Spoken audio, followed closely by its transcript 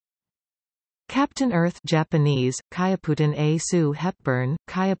Captain Earth Japanese, Kyaputan A Sue Hepburn,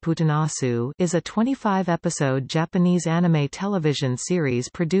 Kyaputan Asu is a 25-episode Japanese anime television series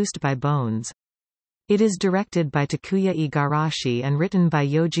produced by Bones. It is directed by Takuya Igarashi and written by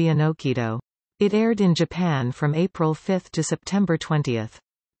Yoji Inokido. It aired in Japan from April 5 to September 20,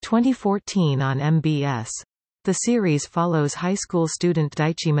 2014 on MBS. The series follows high school student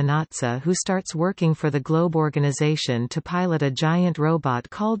Daichi Manatsu, who starts working for the Globe organization to pilot a giant robot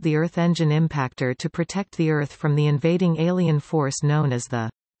called the Earth Engine Impactor to protect the Earth from the invading alien force known as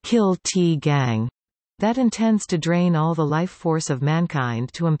the Kill T Gang, that intends to drain all the life force of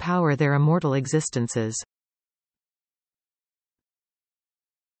mankind to empower their immortal existences.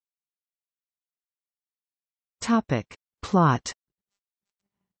 Topic. Plot.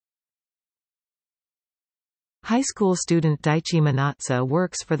 High school student Daichi Manatsu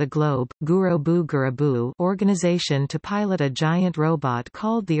works for the Globe Gurabu organization to pilot a giant robot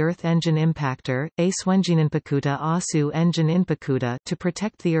called the Earth Engine Impactor, Swenjin Asu Engine Inpakuta, to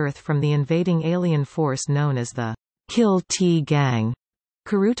protect the Earth from the invading alien force known as the Kill T Gang,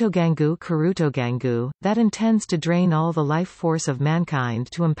 Karutogangu, that intends to drain all the life force of mankind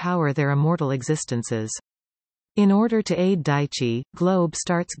to empower their immortal existences. In order to aid Daichi, Globe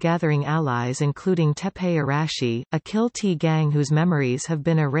starts gathering allies including Teppei Arashi, a Kill T gang whose memories have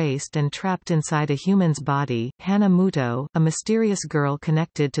been erased and trapped inside a human's body, Hana Muto, a mysterious girl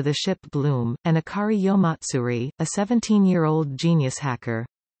connected to the ship Bloom, and Akari Yomatsuri, a 17-year-old genius hacker.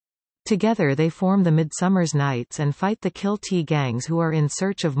 Together they form the Midsummer's Knights and fight the Kill T gangs who are in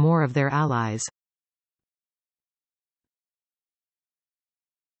search of more of their allies.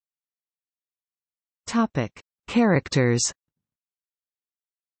 Topic. Characters.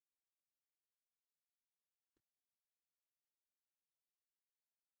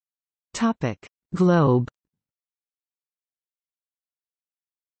 Topic. Globe.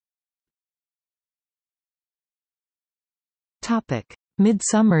 Topic.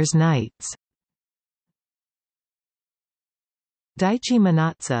 Midsummer's Nights. Daichi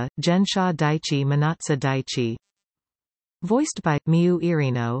Manatsu, Gensha Daichi Manatsu Daichi. Voiced by Miu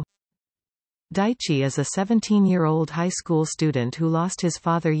Irino. Daichi is a 17-year-old high school student who lost his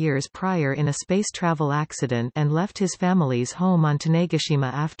father years prior in a space travel accident and left his family's home on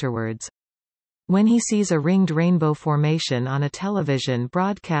Tanegashima afterwards. When he sees a ringed rainbow formation on a television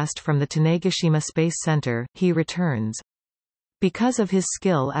broadcast from the Tanegashima Space Center, he returns. Because of his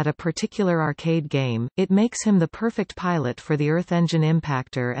skill at a particular arcade game, it makes him the perfect pilot for the Earth Engine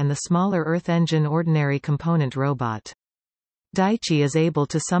Impactor and the smaller Earth Engine Ordinary Component robot. Daichi is able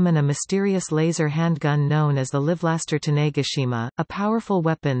to summon a mysterious laser handgun known as the Livelaster Tanegashima, a powerful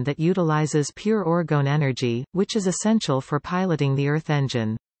weapon that utilizes pure orgone energy, which is essential for piloting the Earth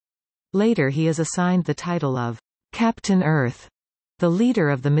engine. Later he is assigned the title of Captain Earth, the leader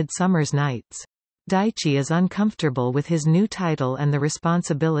of the Midsummer's Knights. Daichi is uncomfortable with his new title and the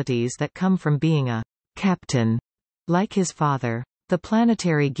responsibilities that come from being a captain, like his father. The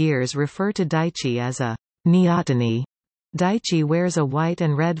Planetary Gears refer to Daichi as a Nyatani. Daichi wears a white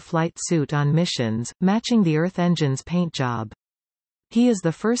and red flight suit on missions, matching the Earth engine's paint job. He is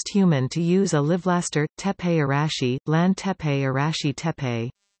the first human to use a Livelaster, Teppei Arashi, Land Teppei Arashi Teppei.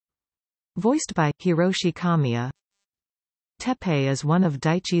 Voiced by Hiroshi Kamiya. Teppei is one of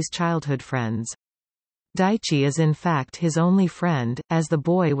Daichi's childhood friends. Daichi is in fact his only friend, as the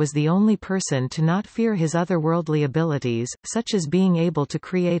boy was the only person to not fear his otherworldly abilities, such as being able to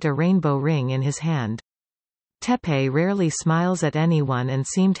create a rainbow ring in his hand. Teppei rarely smiles at anyone and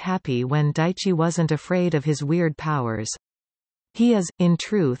seemed happy when Daichi wasn't afraid of his weird powers. He is, in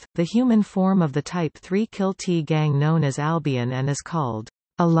truth, the human form of the Type 3 Kill T gang known as Albion and is called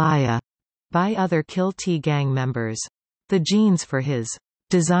Alaya by other Kill T gang members. The genes for his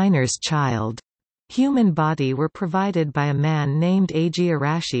designer's child human body were provided by a man named Eiji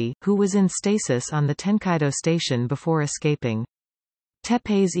Arashi, who was in stasis on the Tenkaido station before escaping.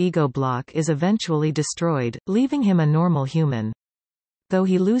 Teppei's ego block is eventually destroyed, leaving him a normal human. Though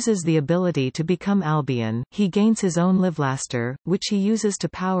he loses the ability to become Albion, he gains his own Livelaster, which he uses to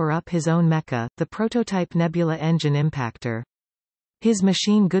power up his own mecha, the prototype Nebula Engine Impactor. His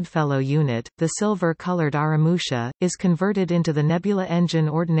machine Goodfellow unit, the silver-colored Aramusha, is converted into the Nebula Engine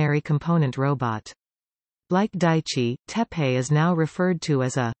Ordinary Component robot. Like Daichi, Teppei is now referred to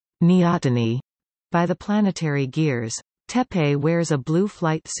as a Nyatani by the Planetary Gears. Teppei wears a blue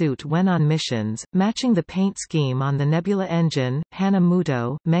flight suit when on missions, matching the paint scheme on the Nebula engine. Hana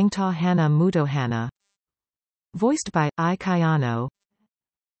Muto, Mengta Hana Muto Hana. Voiced by Ai Kayano.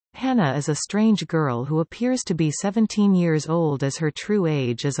 Hana is a strange girl who appears to be 17 years old as her true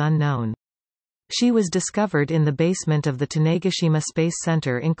age is unknown. She was discovered in the basement of the Tanegashima Space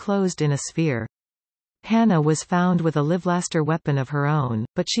Center enclosed in a sphere. Hana was found with a Livelaster weapon of her own,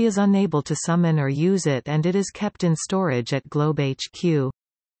 but she is unable to summon or use it and it is kept in storage at Globe HQ.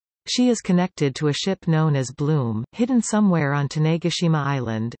 She is connected to a ship known as Bloom, hidden somewhere on Tanegashima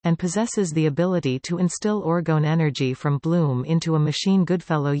Island, and possesses the ability to instill orgone energy from Bloom into a Machine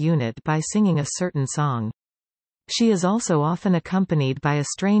Goodfellow unit by singing a certain song. She is also often accompanied by a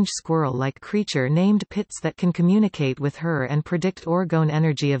strange squirrel-like creature named Pitts that can communicate with her and predict orgone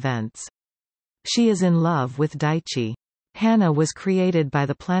energy events. She is in love with Daichi. Hana was created by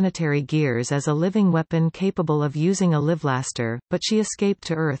the Planetary Gears as a living weapon capable of using a Livelaster, but she escaped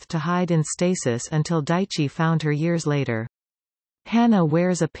to Earth to hide in stasis until Daichi found her years later. Hana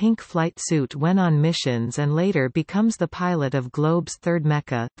wears a pink flight suit when on missions and later becomes the pilot of Globe's third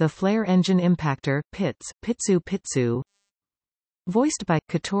mecha, the flare engine impactor, Pitsu. Voiced by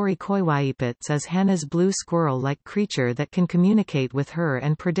Katori Koiwai. Pitts as Hana's blue squirrel-like creature that can communicate with her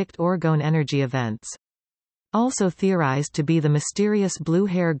and predict orgone energy events. Also theorized to be the mysterious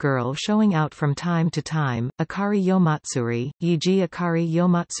blue-hair girl showing out from time to time, Akari Yomatsuri, Yiji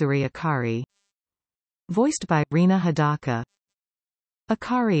Akari. Voiced by Rina Hidaka.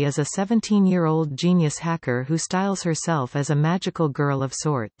 Akari is a 17-year-old genius hacker who styles herself as a magical girl of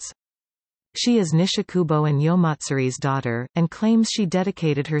sorts. She is Nishikubo and Yomatsuri's daughter, and claims she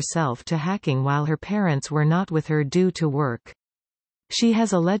dedicated herself to hacking while her parents were not with her due to work. She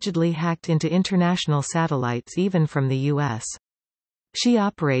has allegedly hacked into international satellites even from the U.S. She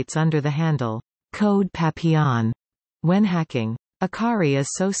operates under the handle, Code Papillon, when hacking. Akari is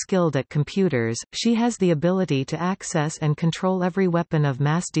so skilled at computers, she has the ability to access and control every weapon of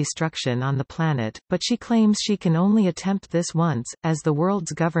mass destruction on the planet, but she claims she can only attempt this once, as the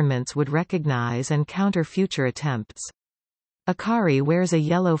world's governments would recognize and counter future attempts. Akari wears a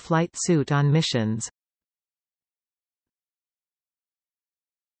yellow flight suit on missions.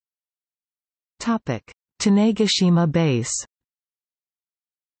 Tanegashima Base.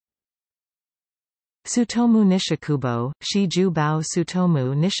 Tsutomu Nishikubo, Shiju Bao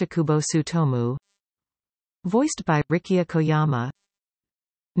Tsutomu Nishikubo Tsutomu. Voiced by Rikia Koyama.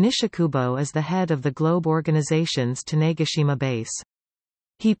 Nishikubo is the head of the Globe Organization's Tanegashima Base.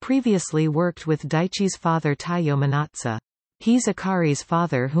 He previously worked with Daichi's father Taiyo Manatsu. He's Akari's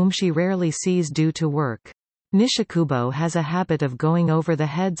father whom she rarely sees due to work. Nishikubo has a habit of going over the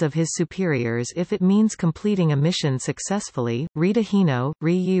heads of his superiors if it means completing a mission successfully. Rita Hino,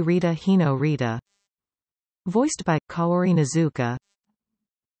 Rita Hino Rita. Voiced by Kaori Nizuka.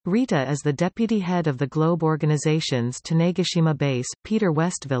 Rita is the deputy head of the Globe Organization's Tanegashima Base, Peter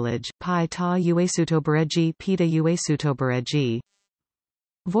West Village, Pai Ta Uesutobareji Pita Uesutobareji.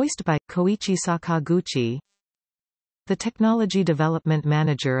 Voiced by Koichi Sakaguchi. The Technology Development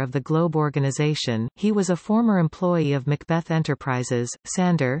Manager of the Globe Organization, he was a former employee of Macbeth Enterprises,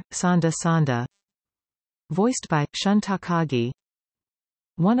 Sanda. Voiced by Shun Takagi.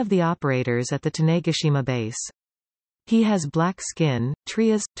 One of the operators at the Tanegashima Base. He has black skin,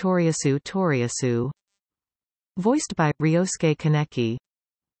 Toriyasu. Voiced by Ryosuke Kaneki.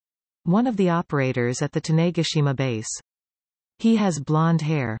 One of the operators at the Tanegashima Base. He has blonde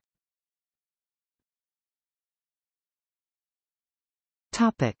hair.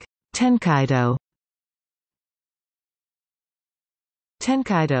 Tenkaido.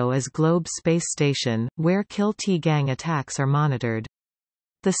 Tenkaido is Globe's space station, where Kill T gang attacks are monitored.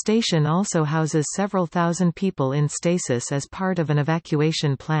 The station also houses several thousand people in stasis as part of an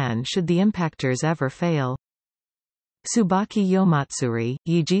evacuation plan should the impactors ever fail. Tsubaki Yomatsuri,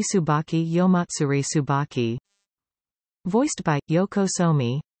 Yiji Tsubaki. Voiced by Yoko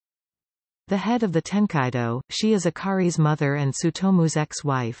Somi. The head of the Tenkaido, she is Akari's mother and Tsutomu's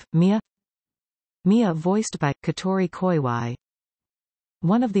ex-wife, Mia. Mia voiced by Katori Koiwai.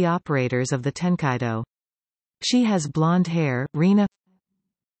 One of the operators of the Tenkaido. She has blonde hair,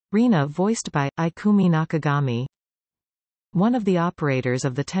 Rina voiced by Ikumi Nakagami. One of the operators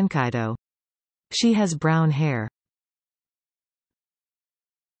of the Tenkaido. She has brown hair.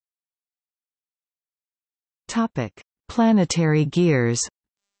 Planetary Gears.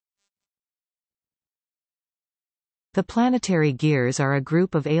 The Planetary Gears are a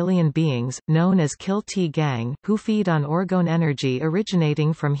group of alien beings, known as Kill T gang, who feed on orgone energy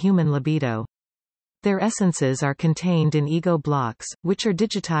originating from human libido. Their essences are contained in ego blocks, which are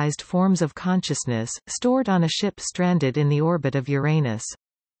digitized forms of consciousness, stored on a ship stranded in the orbit of Uranus.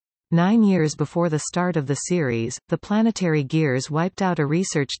 9 years before the start of the series, the Planetary Gears wiped out a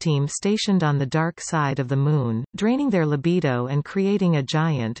research team stationed on the dark side of the Moon, draining their libido and creating a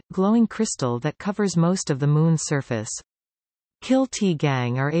giant, glowing crystal that covers most of the Moon's surface. Kill T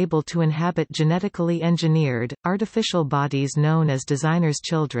gang are able to inhabit genetically engineered, artificial bodies known as designers'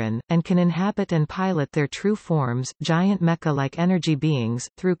 children, and can inhabit and pilot their true forms, giant mecha-like energy beings,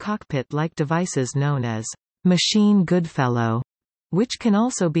 through cockpit-like devices known as Machine Goodfellow, which can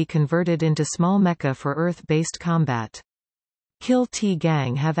also be converted into small mecha for Earth-based combat. Kill T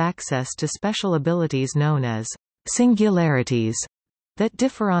gang have access to special abilities known as singularities that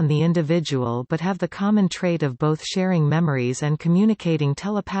differ on the individual but have the common trait of both sharing memories and communicating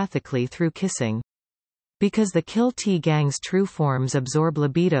telepathically through kissing. Because the Kill T gang's true forms absorb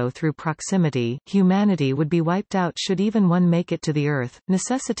libido through proximity, humanity would be wiped out should even one make it to the Earth,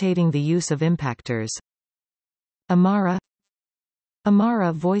 necessitating the use of impactors. Amara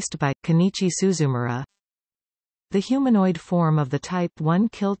voiced by Kenichi Suzumura. The humanoid form of the Type 1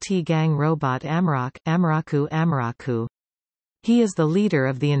 Kill T gang robot Amaraku. He is the leader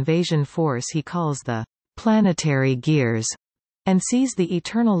of the invasion force he calls the Planetary Gears, and sees the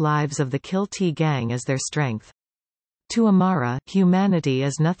eternal lives of the Kill T gang as their strength. To Amara, humanity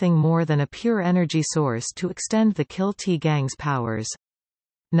is nothing more than a pure energy source to extend the Kill T gang's powers.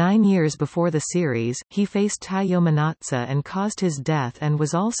 9 years before the series, he faced Taiyo Manatsa and caused his death and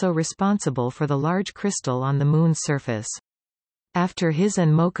was also responsible for the large crystal on the Moon's surface. After his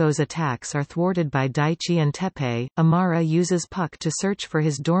and Moko's attacks are thwarted by Daichi and Teppei, Amara uses Puck to search for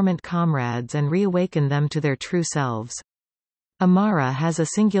his dormant comrades and reawaken them to their true selves. Amara has a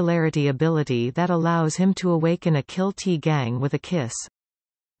singularity ability that allows him to awaken a Kill T gang with a kiss.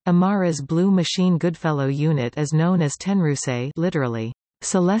 Amara's blue Machine Goodfellow unit is known as Tenrusei, literally,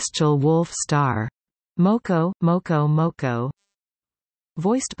 Celestial Wolf Star. Moko.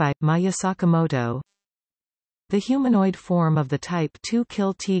 Voiced by Maya Sakamoto. The humanoid form of the Type 2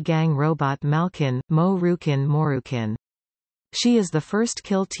 Kill T gang robot Malkin, Morukin. She is the first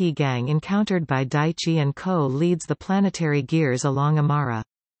Kill T gang encountered by Daichi and Ko leads the Planetary Gears along Amara.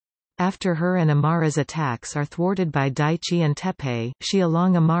 After her and Amara's attacks are thwarted by Daichi and Teppei, she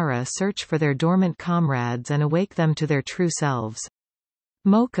along Amara search for their dormant comrades and awake them to their true selves.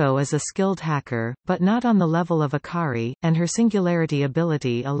 Moko is a skilled hacker, but not on the level of Akari, and her singularity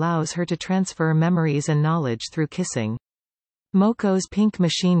ability allows her to transfer memories and knowledge through kissing. Moko's pink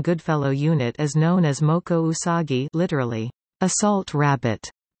Machine Goodfellow unit is known as Moko Usagi, literally, assault rabbit.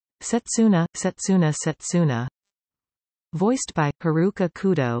 Setsuna. Voiced by Haruka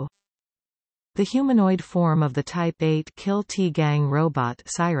Kudo. The humanoid form of the Type 8 Kill T gang robot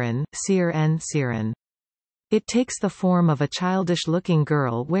Siren. It takes the form of a childish-looking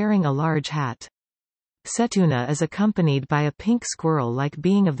girl wearing a large hat. Setuna is accompanied by a pink squirrel-like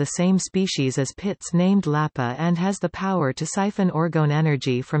being of the same species as Pitts named Lappa and has the power to siphon orgone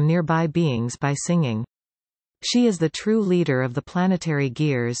energy from nearby beings by singing. She is the true leader of the Planetary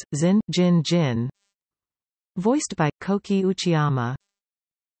Gears, Jin. Voiced by Koki Uchiyama.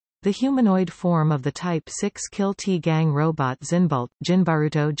 The humanoid form of the Type 6 Kill T gang robot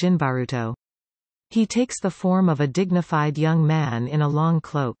Jinbaruto. He takes the form of a dignified young man in a long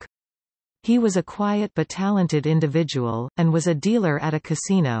cloak. He was a quiet but talented individual, and was a dealer at a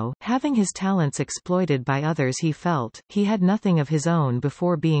casino. Having his talents exploited by others, he felt he had nothing of his own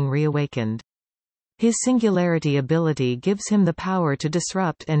before being reawakened. His singularity ability gives him the power to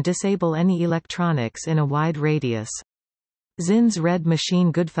disrupt and disable any electronics in a wide radius. Zin's red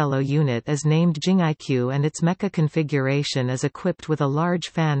Machine Goodfellow unit is named Jingiq and its mecha configuration is equipped with a large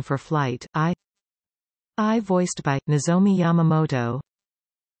fan for flight. Voiced by Nozomi Yamamoto.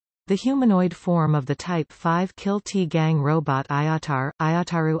 The humanoid form of the Type 5 Kill T gang robot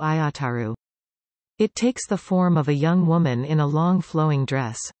Ayataru. It takes the form of a young woman in a long flowing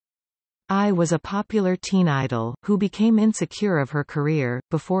dress. Ai was a popular teen idol, who became insecure of her career,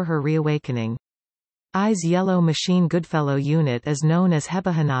 before her reawakening. Ai's yellow Machine Goodfellow unit is known as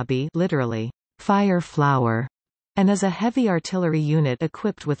Hebahanabi, literally, fire flower, and is a heavy artillery unit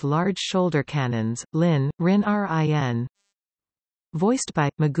equipped with large shoulder cannons. Rin. Voiced by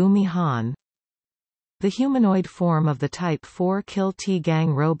Megumi Han. The humanoid form of the Type 4 Kill T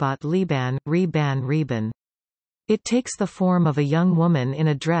gang robot Riban. It takes the form of a young woman in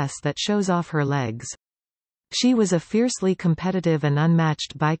a dress that shows off her legs. She was a fiercely competitive and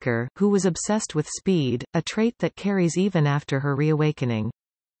unmatched biker, who was obsessed with speed, a trait that carries even after her reawakening.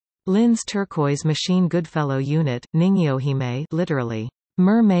 Lin's turquoise Machine Goodfellow unit, Ningyohime, literally,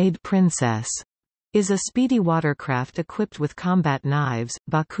 mermaid princess, is a speedy watercraft equipped with combat knives.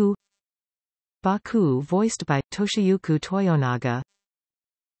 Baku, voiced by Toshiyuki Toyonaga.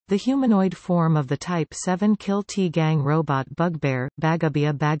 The humanoid form of the Type 7 Kill T gang robot Bugbear,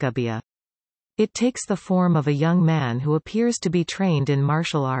 Bagubia. It takes the form of a young man who appears to be trained in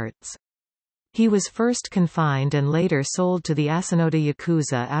martial arts. He was first confined and later sold to the Asanoda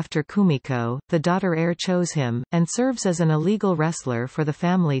Yakuza after Kumiko, the daughter heir, chose him, and serves as an illegal wrestler for the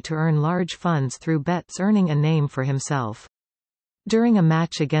family to earn large funds through bets, earning a name for himself. During a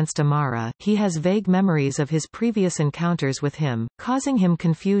match against Amara, he has vague memories of his previous encounters with him, causing him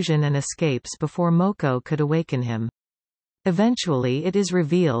confusion and escapes before Moko could awaken him. Eventually it is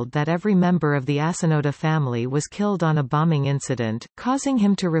revealed that every member of the Asanoda family was killed on a bombing incident, causing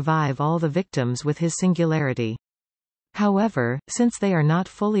him to revive all the victims with his singularity. However, since they are not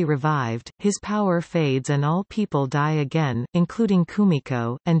fully revived, his power fades and all people die again, including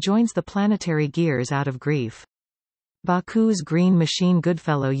Kumiko, and joins the Planetary Gears out of grief. Baku's Green Machine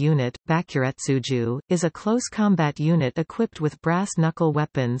Goodfellow unit, Bakuretsuju, is a close combat unit equipped with brass knuckle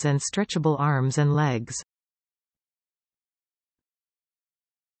weapons and stretchable arms and legs.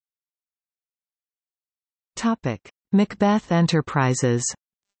 Macbeth Enterprises.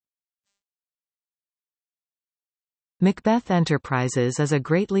 Macbeth Enterprises is a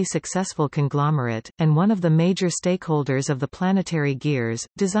greatly successful conglomerate, and one of the major stakeholders of the Planetary Gears,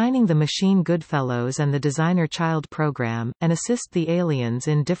 designing the Machine Goodfellows and the Designer Child program, and assist the aliens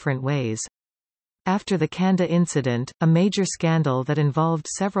in different ways. After the Kanda incident, a major scandal that involved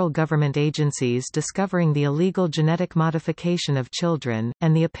several government agencies discovering the illegal genetic modification of children,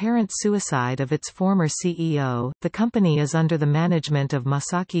 and the apparent suicide of its former CEO, the company is under the management of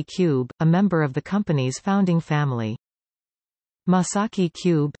Masaki Cube, a member of the company's founding family. Masaki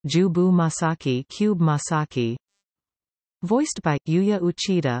Cube, Jubu Masaki Cube Masaki, voiced by Yuya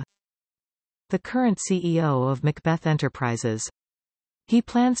Uchida, the current CEO of Macbeth Enterprises. He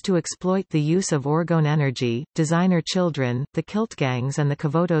plans to exploit the use of orgone energy, designer children, the Kilt gangs and the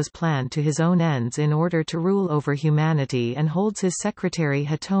Kavoto's plan to his own ends in order to rule over humanity, and holds his secretary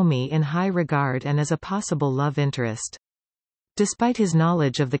Hitomi in high regard and as a possible love interest. Despite his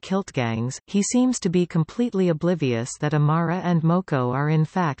knowledge of the Kilt gangs, he seems to be completely oblivious that Amara and Moko are in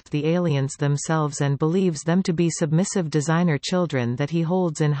fact the aliens themselves and believes them to be submissive designer children that he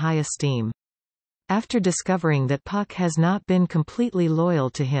holds in high esteem. After discovering that Puck has not been completely loyal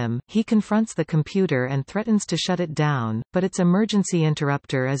to him, he confronts the computer and threatens to shut it down, but its emergency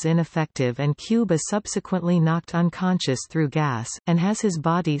interrupter is ineffective and Cube is subsequently knocked unconscious through gas, and has his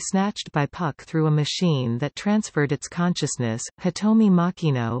body snatched by Puck through a machine that transferred its consciousness. Hitomi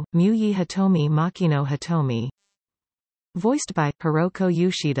Makino, Muyi Hitomi Makino Hitomi, voiced by Hiroko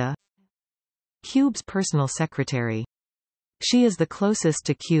Yoshida, Cube's personal secretary. She is the closest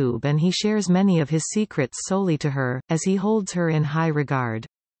to Cube and he shares many of his secrets solely to her, as he holds her in high regard.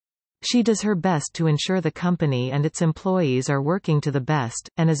 She does her best to ensure the company and its employees are working to the best,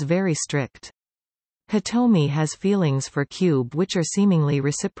 and is very strict. Hitomi has feelings for Cube which are seemingly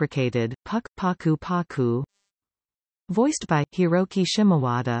reciprocated. Puck Paku Paku, voiced by Hiroki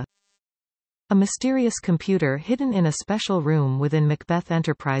Shimawada, a mysterious computer hidden in a special room within Macbeth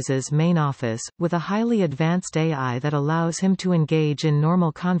Enterprises' main office, with a highly advanced AI that allows him to engage in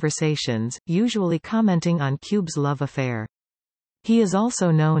normal conversations, usually commenting on Cube's love affair. He is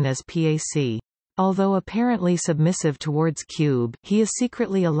also known as PAC. Although apparently submissive towards Cube, he is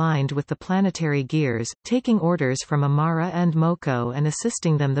secretly aligned with the Planetary Gears, taking orders from Amara and Moko and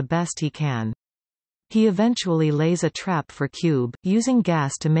assisting them the best he can. He eventually lays a trap for Cube, using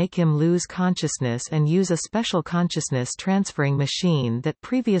gas to make him lose consciousness and use a special consciousness-transferring machine that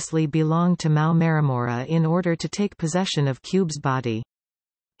previously belonged to Mao Marimura in order to take possession of Cube's body.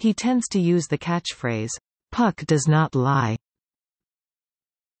 He tends to use the catchphrase, "Puck does not lie."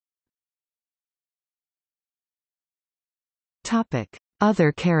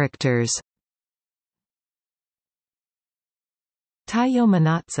 Other characters. Taiyo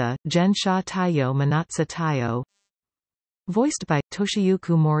Manatsa, Gensha Taiyo Manatsa Taiyo, voiced by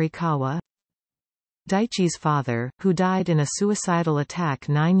Toshiyuki Morikawa. Daichi's father, who died in a suicidal attack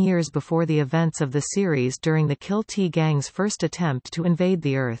 9 years before the events of the series during the Kill T gang's first attempt to invade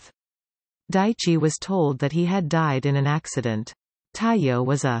the Earth. Daichi was told that he had died in an accident. Taiyo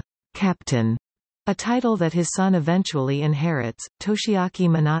was a captain, a title that his son eventually inherits. Toshiaki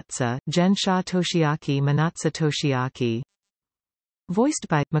Manatsa, Gensha Toshiaki Manatsa Toshiaki, voiced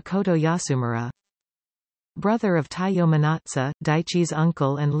by Makoto Yasumura, brother of Taiyo Manatsa, Daichi's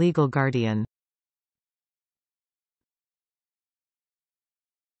uncle and legal guardian.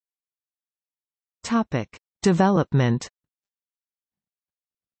 Development.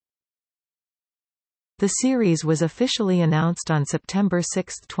 The series was officially announced on September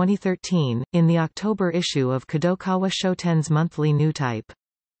 6, 2013, in the October issue of Kadokawa Shoten's monthly new type.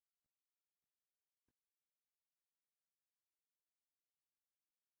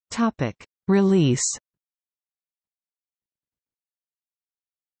 Release.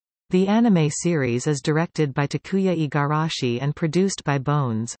 The anime series is directed by Takuya Igarashi and produced by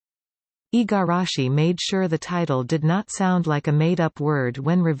Bones. Igarashi made sure the title did not sound like a made-up word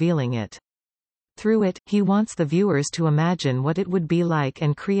when revealing it. Through it, he wants the viewers to imagine what it would be like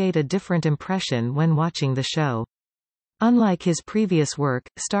and create a different impression when watching the show. Unlike his previous work,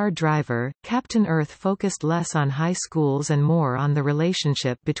 Star Driver, Captain Earth focused less on high schools and more on the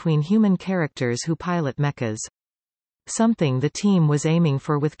relationship between human characters who pilot mechas. Something the team was aiming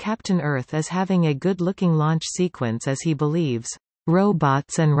for with Captain Earth is having a good-looking launch sequence, as he believes,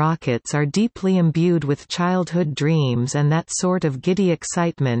 "Robots and rockets are deeply imbued with childhood dreams and that sort of giddy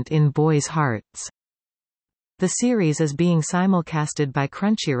excitement in boys' hearts." The series is being simulcasted by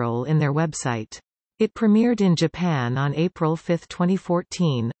Crunchyroll in their website. It premiered in Japan on April 5,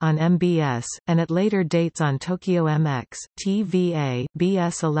 2014, on MBS, and at later dates on Tokyo MX, TVA,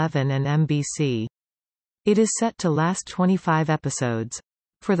 BS11 and MBC. It is set to last 25 episodes.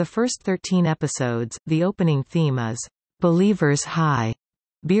 For the first 13 episodes, the opening theme is Believers High,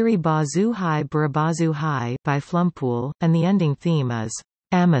 Biri Bazu High Burabazu High by Flumpool, and the ending theme is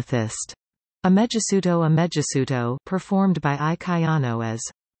Amethyst, Amejisuto, performed by Ai Kayano as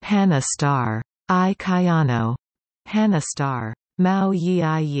Hana Star. Ai Kayano, Hana Star. Mao Yi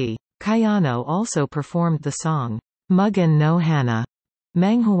Ai Yi. Kayano also performed the song Mugen no Hana,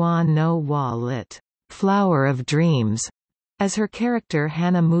 Menghuan no wa lit. Flower of Dreams, as her character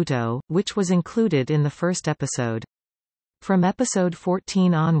Hana Muto, which was included in the first episode. From episode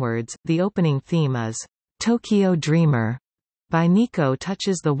 14 onwards, the opening theme is Tokyo Dreamer by Nico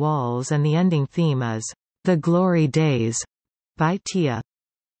Touches the Walls, and the ending theme is The Glory Days by Tia.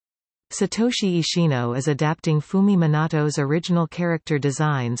 Satoshi Ishino is adapting Fumi Minato's original character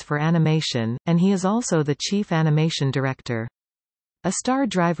designs for animation, and he is also the chief animation director. A Star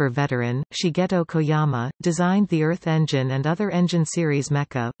Driver veteran, Shigeto Koyama, designed the Earth engine and other engine series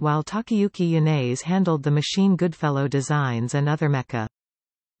mecha, while Takayuki Yanase handled the Machine Goodfellow designs and other mecha.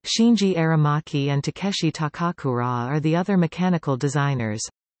 Shinji Aramaki and Takeshi Takakura are the other mechanical designers.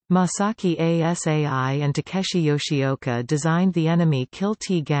 Masaki Asai and Takeshi Yoshioka designed the enemy Kill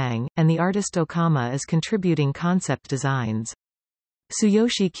T Gang, and the artist Okama is contributing concept designs.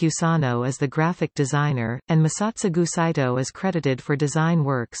 Tsuyoshi Kusano is the graphic designer, and Masatsugu Saito is credited for design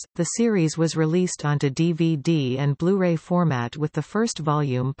works. The series was released onto DVD and Blu-ray format, with the first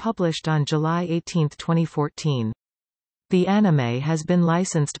volume published on July 18, 2014. The anime has been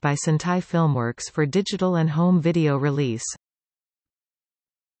licensed by Sentai Filmworks for digital and home video release.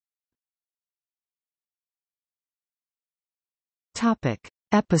 Topic: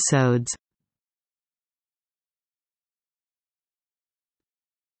 Episodes.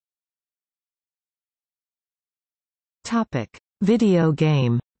 Topic: Video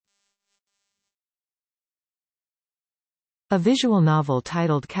game. A visual novel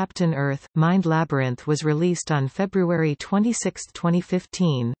titled Captain Earth, Mind Labyrinth was released on February 26,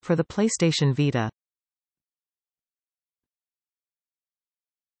 2015, for the PlayStation Vita.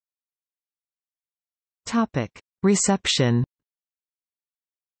 Topic: Reception.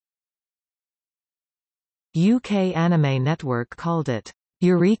 UK Anime Network called it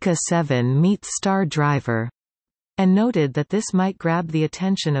Eureka 7 meets Star Driver, and noted that this might grab the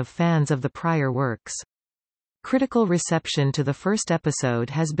attention of fans of the prior works. Critical reception to the first episode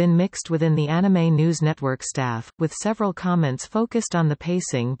has been mixed within the Anime News Network staff, with several comments focused on the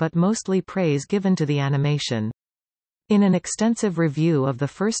pacing but mostly praise given to the animation. In an extensive review of the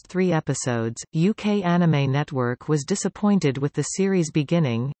first 3 episodes, UK Anime Network was disappointed with the series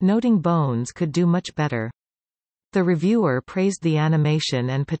beginning, noting Bones could do much better. The reviewer praised the animation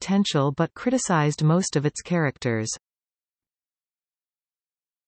and potential but criticized most of its characters.